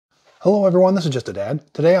Hello everyone, this is Just a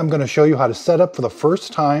Dad. Today I'm going to show you how to set up for the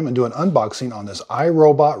first time and do an unboxing on this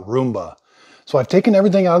iRobot Roomba. So I've taken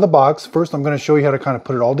everything out of the box. First I'm going to show you how to kind of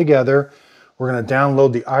put it all together. We're going to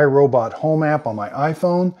download the iRobot Home app on my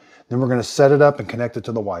iPhone. Then we're going to set it up and connect it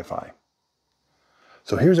to the Wi-Fi.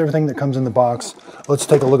 So here's everything that comes in the box. Let's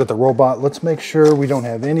take a look at the robot. Let's make sure we don't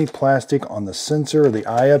have any plastic on the sensor or the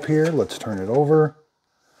eye up here. Let's turn it over.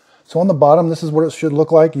 So on the bottom, this is what it should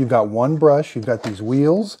look like. You've got one brush, you've got these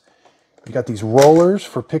wheels. You got these rollers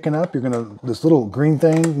for picking up. You're gonna, this little green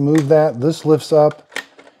thing, move that. This lifts up.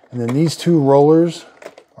 And then these two rollers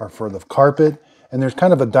are for the carpet. And there's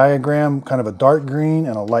kind of a diagram, kind of a dark green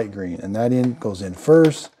and a light green. And that goes in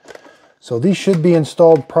first. So these should be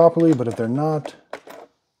installed properly, but if they're not.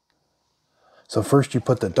 So first you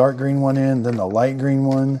put the dark green one in, then the light green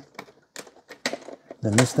one.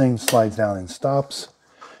 Then this thing slides down and stops.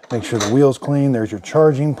 Make sure the wheel's clean. There's your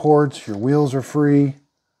charging ports. Your wheels are free.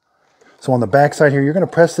 So on the back side here, you're going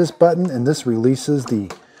to press this button and this releases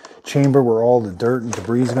the chamber where all the dirt and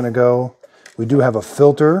debris is going to go. We do have a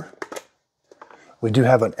filter. We do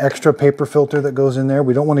have an extra paper filter that goes in there.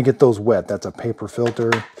 We don't want to get those wet. That's a paper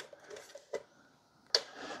filter.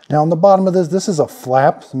 Now on the bottom of this is a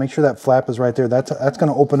flap. So make sure that flap is right there. That's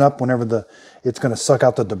going to open up whenever it's going to suck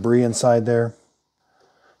out the debris inside there.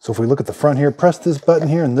 So if we look at the front here, press this button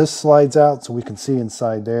here and this slides out so we can see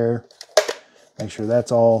inside there. Make sure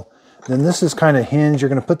that's all. Then this is kind of hinged. You're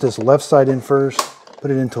going to put this left side in first, put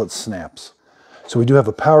it in until it snaps. So we do have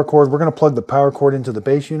a power cord. We're going to plug the power cord into the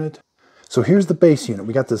base unit. So here's the base unit.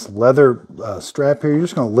 We got this leather strap here. You're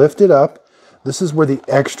just going to lift it up. This is where the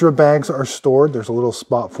extra bags are stored. There's a little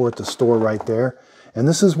spot for it to store right there. And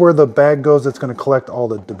this is where the bag goes that's going to collect all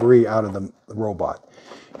the debris out of the robot.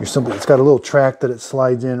 It's got a little track that it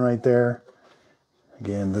slides in right there.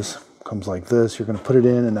 Again, this comes like this. You're going to put it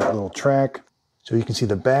in that little track. So you can see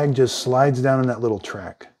the bag just slides down in that little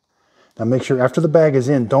track. Now make sure after the bag is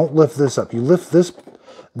in, don't lift this up. You lift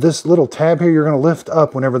this little tab here, you're going to lift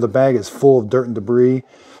up whenever the bag is full of dirt and debris,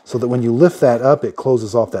 so that when you lift that up, it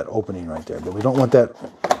closes off that opening right there. But we don't want that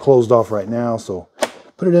closed off right now, so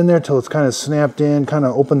put it in there till it's kind of snapped in, kind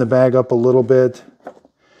of open the bag up a little bit,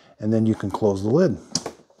 and then you can close the lid.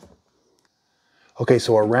 Okay,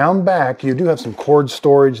 so around back, you do have some cord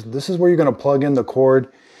storage. This is where you're going to plug in the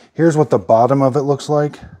cord. Here's what the bottom of it looks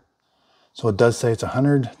like. So it does say it's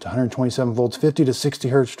 100 to 127 volts, 50 to 60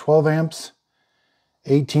 hertz, 12 amps,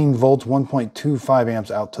 18 volts, 1.25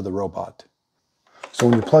 amps out to the robot. So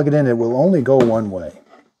when you plug it in, it will only go one way.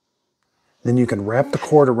 Then you can wrap the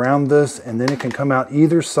cord around this and then it can come out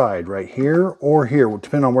either side, right here or here,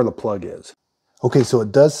 depending on where the plug is. Okay, so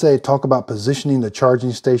it does say, talk about positioning the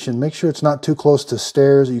charging station. Make sure it's not too close to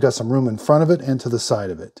stairs. You got some room in front of it and to the side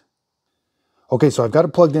of it. Okay, so I've got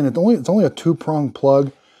it plugged in. It's only a two-prong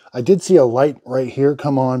plug. I did see a light right here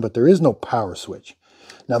come on, but there is no power switch.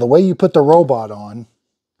 Now, the way you put the robot on,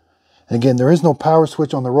 and again, there is no power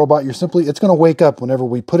switch on the robot. It's going to wake up whenever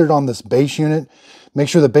we put it on this base unit. Make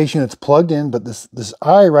sure the base unit's plugged in, but this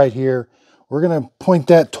eye right here, we're going to point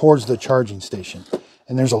that towards the charging station.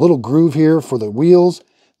 And there's a little groove here for the wheels.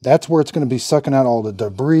 That's where it's going to be sucking out all the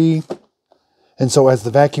debris. And so as the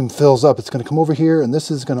vacuum fills up, it's going to come over here, and this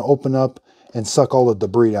is going to open up and suck all the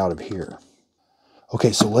debris out of here.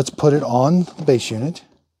 Okay, so let's put it on the base unit.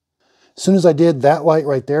 As soon as I did, that light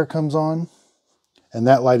right there comes on, and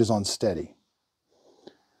that light is on steady.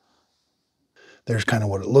 There's kind of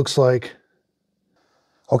what it looks like.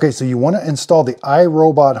 Okay, so you want to install the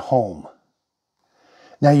iRobot Home.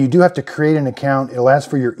 Now you do have to create an account. It'll ask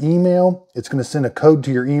for your email. It's going to send a code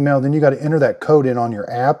to your email. Then you got to enter that code in on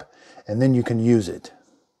your app, and then you can use it.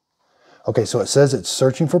 Okay, so it says it's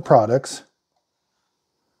searching for products.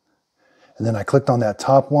 And then I clicked on that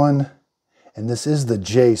top one, and this is the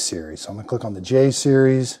J series. So I'm going to click on the J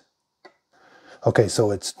series. Okay, so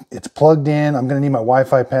it's plugged in. I'm going to need my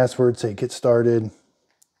Wi-Fi password, say get started.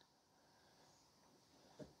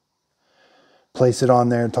 Place it on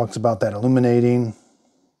there. It talks about that illuminating.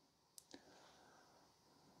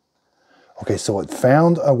 Okay, so it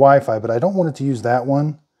found a Wi-Fi, but I don't want it to use that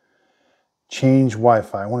one. Change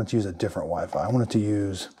Wi-Fi. I want it to use a different Wi-Fi. I want it to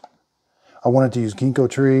use Ginkgo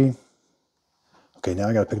Tree. Okay, now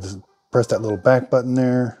I got to press that little back button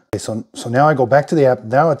there. Okay, so now I go back to the app.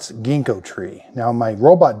 Now it's Ginkgo Tree. Now my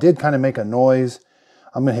robot did kind of make a noise.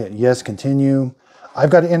 I'm going to hit yes, continue.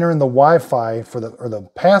 I've got to enter in the Wi-Fi or the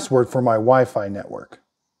password for my Wi-Fi network.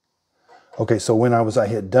 Okay, so when I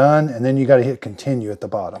hit done, and then you got to hit continue at the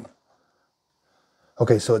bottom.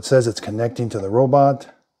 Okay, so it says it's connecting to the robot.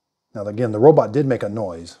 Now again, the robot did make a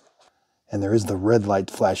noise, and there is the red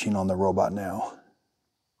light flashing on the robot now.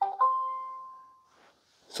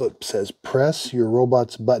 So it says press your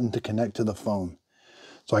robot's button to connect to the phone.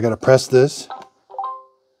 So I got to press this.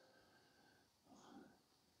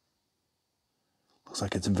 Looks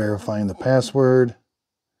like it's verifying the password.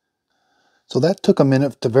 So that took a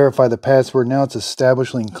minute to verify the password. Now it's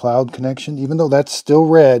establishing cloud connection. Even though that's still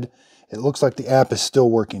red, it looks like the app is still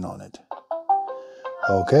working on it.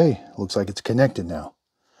 Okay, looks like it's connected now.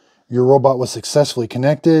 Your robot was successfully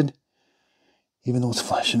connected. Even though it's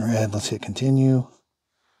flashing red, let's hit continue.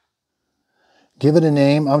 Give it a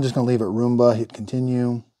name. I'm just going to leave it Roomba. Hit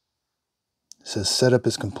continue. It says setup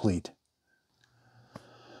is complete.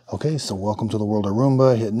 Okay, so welcome to the world of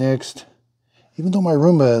Roomba. Hit next. Even though my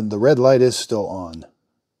Roomba, the red light is still on.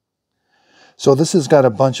 So this has got a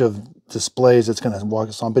bunch of displays that's going to walk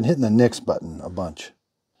us on. I've been hitting the next button a bunch.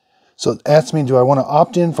 So it asks me, do I want to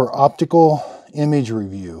opt in for optical image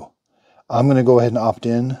review? I'm going to go ahead and opt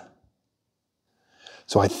in.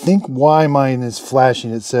 So I think why mine is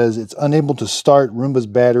flashing, it says it's unable to start. Roomba's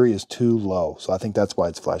battery is too low. So I think that's why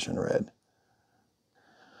it's flashing red.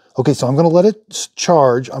 Okay, so I'm going to let it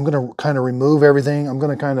charge. I'm going to kind of remove everything. I'm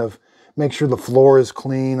going to kind of make sure the floor is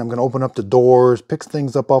clean. I'm going to open up the doors, pick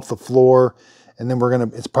things up off the floor, and then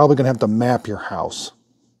it's probably going to have to map your house.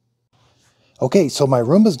 Okay, so my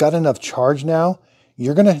Roomba's got enough charge now.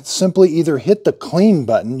 You're going to simply either hit the clean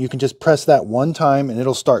button. You can just press that one time and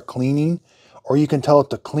it'll start cleaning, or you can tell it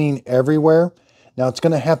to clean everywhere. Now it's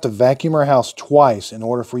going to have to vacuum your house twice in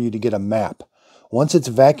order for you to get a map. Once it's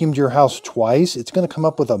vacuumed your house twice, it's going to come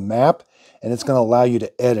up with a map and it's going to allow you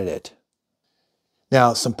to edit it.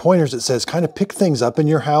 Now, some pointers, it says kind of pick things up in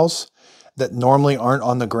your house that normally aren't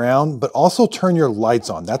on the ground, but also turn your lights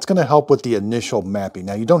on. That's going to help with the initial mapping.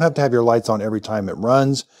 Now, you don't have to have your lights on every time it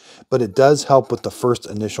runs, but it does help with the first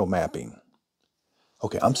initial mapping.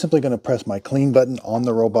 Okay, I'm simply going to press my clean button on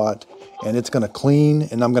the robot and it's going to clean,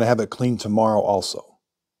 and I'm going to have it clean tomorrow also.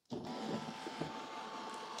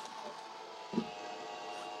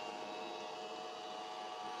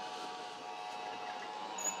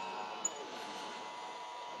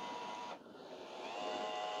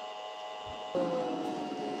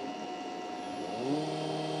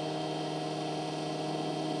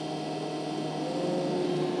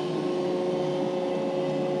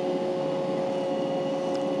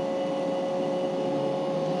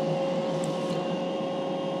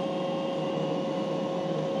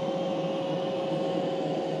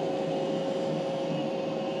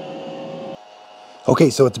 Okay,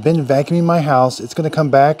 so it's been vacuuming my house. It's going to come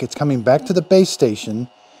back. It's coming back to the base station.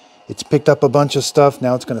 It's picked up a bunch of stuff.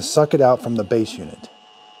 Now it's going to suck it out from the base unit.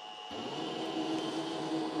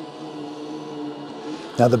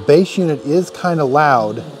 Now the base unit is kind of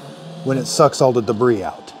loud when it sucks all the debris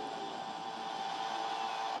out.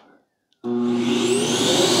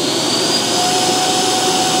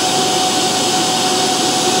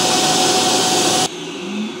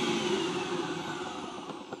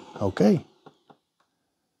 Okay.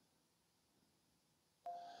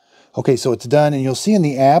 Okay, so it's done, and you'll see in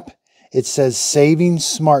the app, it says Saving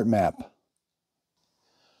Smart Map.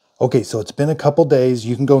 Okay, so it's been a couple days.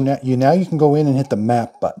 You can go now you can go in and hit the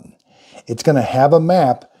map button. It's going to have a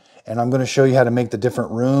map, and I'm going to show you how to make the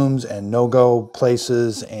different rooms and no-go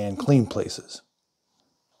places and clean places.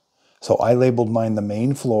 So I labeled mine the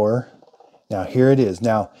main floor. Now here it is.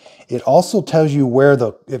 Now it also tells you where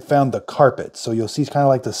it found the carpet. So you'll see kind of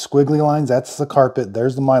like the squiggly lines. That's the carpet.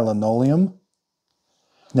 There's my linoleum.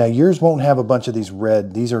 Now yours won't have a bunch of these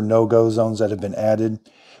red. These are no-go zones that have been added.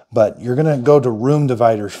 But you're going to go to room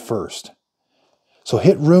dividers first. So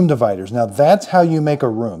hit room dividers. Now that's how you make a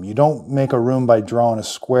room. You don't make a room by drawing a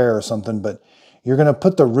square or something, but you're going to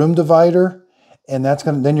put the room divider, and it's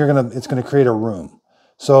going to create a room.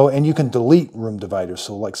 So, and you can delete room dividers.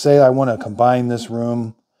 So like say I want to combine this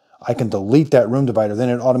room, I can delete that room divider. Then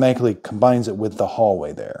it automatically combines it with the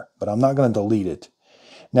hallway there, but I'm not going to delete it.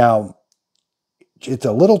 Now, it's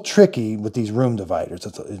a little tricky with these room dividers.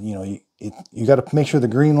 It's, you got to make sure the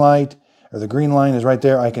green light or the green line is right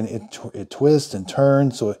there. It twists and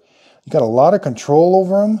turns, so you got a lot of control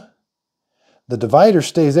over them. The divider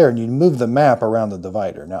stays there, and you move the map around the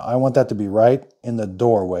divider. Now I want that to be right in the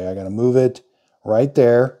doorway. I got to move it right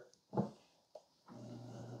there,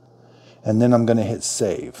 and then I'm going to hit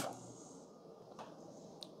save.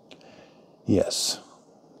 Yes.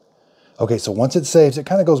 Okay, so once it saves, it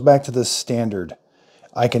kind of goes back to the standard.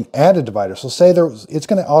 I can add a divider. So say the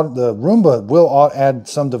Roomba will add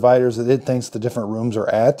some dividers that it thinks the different rooms are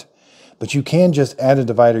at, but you can just add a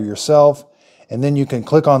divider yourself, and then you can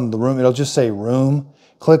click on the room. It'll just say room.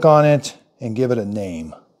 Click on it and give it a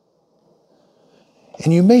name.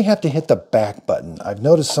 And you may have to hit the back button. I've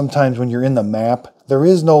noticed sometimes when you're in the map, there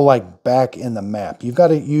is no like back in the map. You've got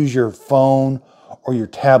to use your phone or your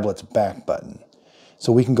tablet's back button.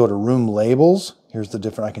 So we can go to room labels. Here's the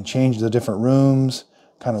different, I can change the different rooms,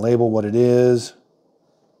 kind of label what it is.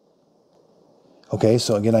 Okay,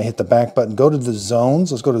 so again, I hit the back button, go to the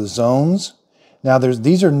zones. Let's go to the zones. Now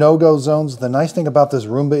these are no-go zones. The nice thing about this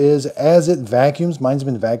Roomba is as it vacuums, mine's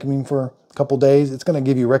been vacuuming for a couple days, it's going to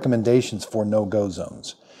give you recommendations for no-go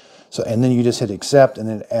zones. So, and then you just hit accept and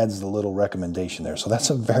it adds the little recommendation there. So that's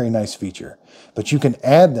a very nice feature. But you can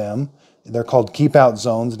add them. They're called keep out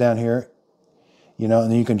zones down here. You know,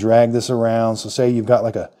 and then you can drag this around. So say you've got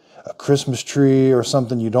like a Christmas tree or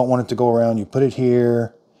something, you don't want it to go around, you put it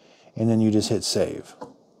here, and then you just hit save.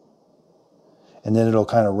 And then it'll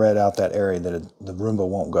kind of red out that area that the Roomba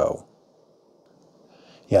won't go.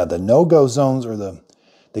 Yeah, the no-go zones or the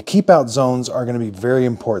keep-out zones are going to be very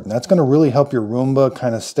important. That's going to really help your Roomba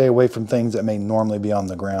kind of stay away from things that may normally be on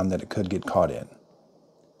the ground that it could get caught in.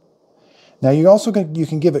 Now you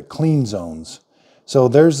can give it clean zones. So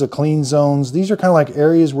there's the clean zones. These are kind of like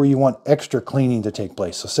areas where you want extra cleaning to take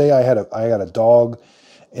place. So say I got a dog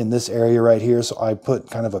in this area right here, so I put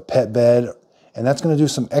kind of a pet bed, and that's going to do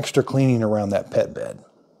some extra cleaning around that pet bed.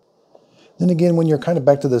 Then again, when you're kind of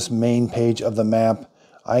back to this main page of the map,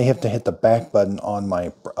 I have to hit the back button on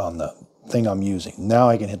the thing I'm using. Now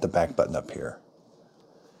I can hit the back button up here.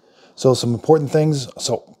 So some important things.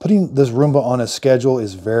 So putting this Roomba on a schedule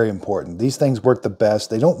is very important. These things work the best.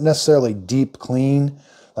 They don't necessarily deep clean.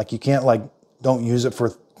 Like you can't don't use it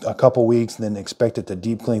for a couple weeks and then expect it to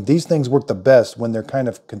deep clean. These things work the best when they're kind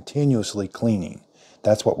of continuously cleaning.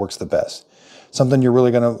 That's what works the best. Something you're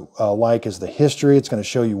really going to like is the history. It's going to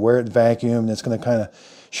show you where it vacuumed. It's going to kind of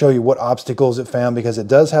show you what obstacles it found because it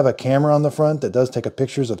does have a camera on the front that does take a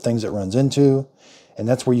pictures of things it runs into. And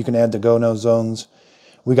that's where you can add the go-no zones.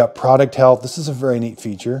 We got product health. This is a very neat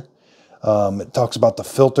feature. It talks about the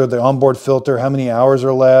filter, the onboard filter, how many hours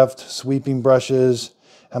are left, sweeping brushes,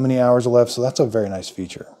 how many hours are left. So that's a very nice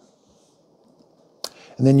feature.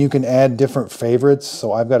 And then you can add different favorites.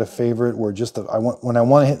 So I've got a favorite where when I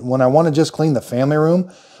want to just clean the family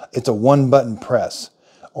room, it's a one-button press.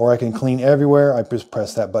 Or I can clean everywhere. I just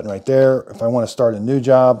press that button right there. If I want to start a new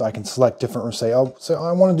job, I can select different rooms. Say, oh, so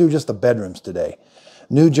I want to do just the bedrooms today.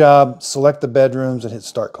 New job, select the bedrooms and hit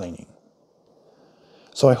start cleaning.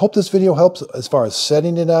 So I hope this video helps as far as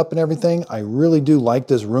setting it up and everything. I really do like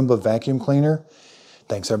this Roomba vacuum cleaner.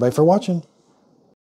 Thanks everybody for watching.